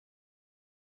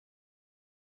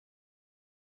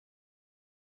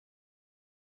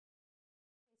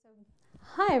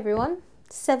Hi everyone,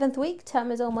 7th week,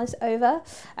 term is almost over,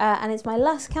 and it's my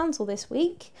last council this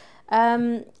week.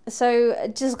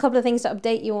 So just a couple of things to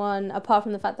update you on, apart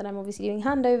from the fact that I'm obviously doing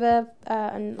handover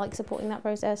and like supporting that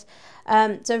process.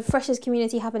 So Freshers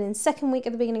Community happened in 2nd week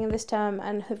at the beginning of this term,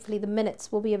 and hopefully the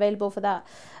minutes will be available for that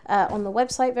on the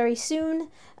website very soon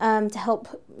to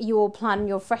help you all plan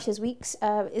your Freshers weeks.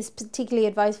 It's particularly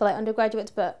advised for like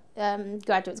undergraduates, but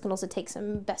graduates can also take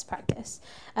some best practice.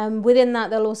 Within that,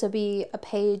 there'll also be a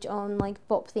page on like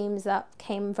BOP themes that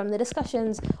came from the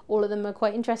discussions. All of them are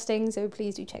quite interesting, so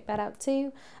please do check that out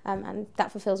too. And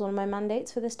that fulfills one of my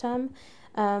mandates for this term.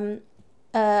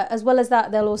 As well as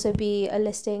that, there'll also be a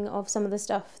listing of some of the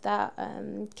stuff that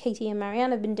Katie and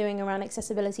Marianne have been doing around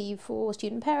accessibility for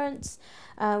student parents,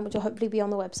 which will hopefully be on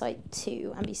the website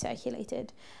too and be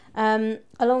circulated.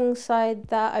 Alongside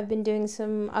that, I'm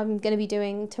going to be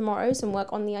doing tomorrow some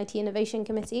work on the IT Innovation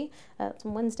Committee. It's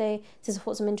on Wednesday to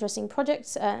support some interesting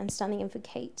projects and standing in for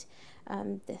Kate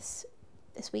this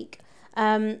week.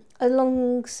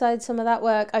 Alongside some of that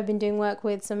work, I've been doing work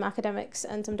with some academics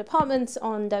and some departments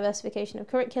on diversification of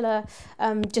curricula,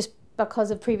 just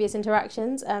because of previous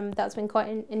interactions. That's been quite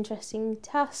an interesting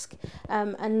task,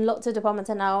 and lots of departments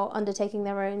are now undertaking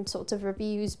their own sorts of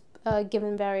reviews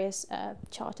given various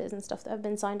charters and stuff that have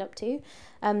been signed up to.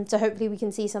 So hopefully we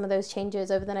can see some of those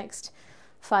changes over the next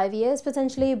 5 years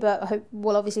potentially, but I hope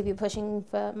we'll obviously be pushing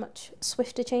for much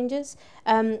swifter changes.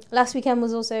 Last weekend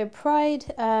was also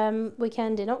Pride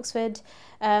weekend in Oxford.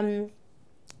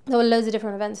 There were loads of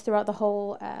different events throughout the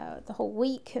whole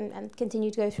week and continue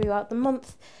to go throughout the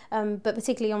month, but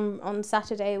particularly on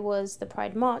Saturday was the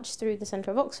Pride March through the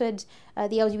centre of Oxford,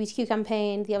 the LGBTQ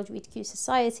campaign, the LGBTQ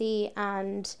Society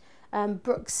and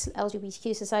Brooks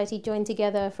LGBTQ Society joined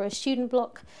together for a student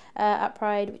block at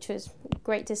Pride, which was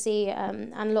great to see,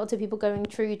 and lots of people going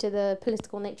true to the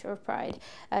political nature of Pride,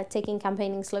 taking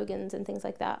campaigning slogans and things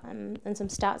like that, and some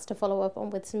stats to follow up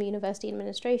on with some university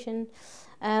administration.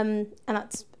 And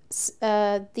that's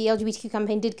the LGBTQ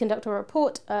campaign did conduct a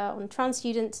report on trans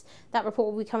students. That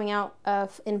report will be coming out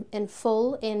in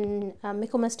full in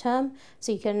Michaelmas term,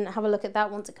 so you can have a look at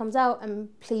that once it comes out,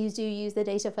 and please do use the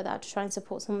data for that to try and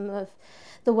support some of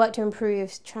the work to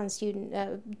improve trans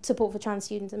student support for trans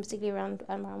students, and particularly around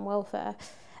welfare.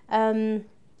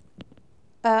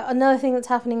 Another thing that's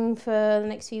happening for the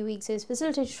next few weeks is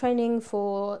facilitator training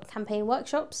for campaign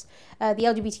workshops. The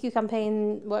LGBTQ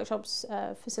campaign workshops,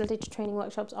 facilitator training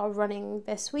workshops are running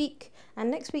this week and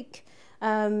next week.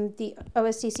 The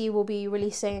OSTC will be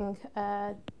releasing,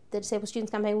 the Disabled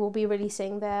Students Campaign will be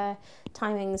releasing their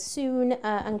timings soon,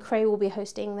 and Cray will be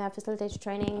hosting their facilitator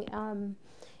training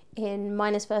in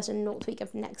minus first and naught week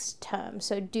of next term.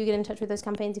 So do get in touch with those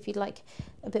campaigns if you'd like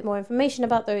a bit more information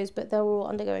about those, but they're all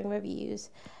undergoing reviews.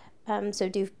 So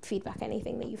do feedback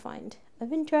anything that you find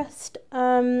of interest.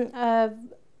 I've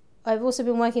also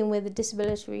been working with the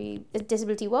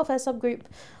disability welfare subgroup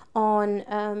on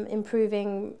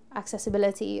improving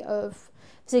accessibility of,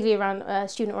 particularly around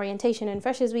student orientation in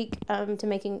Freshers Week, to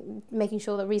making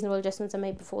sure that reasonable adjustments are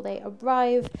made before they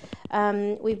arrive.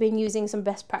 We've been using some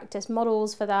best practice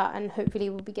models for that, and hopefully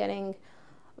we'll be getting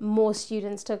more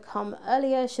students to come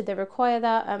earlier should they require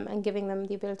that, and giving them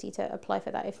the ability to apply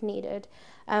for that if needed.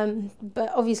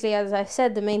 But obviously, as I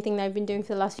said, the main thing that I've been doing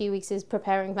for the last few weeks is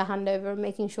preparing for handover and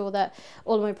making sure that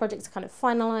all of my projects are kind of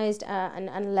finalised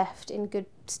and left in good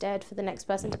stead for the next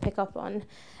person to pick up on.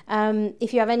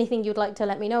 If you have anything you'd like to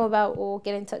let me know about or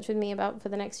get in touch with me about for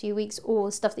the next few weeks,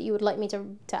 or stuff that you would like me to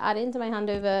add into my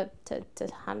handover to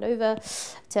hand over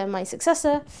to my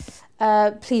successor,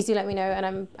 please do let me know,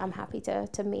 and I'm happy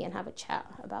to meet and have a chat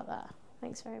about that.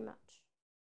 Thanks very much.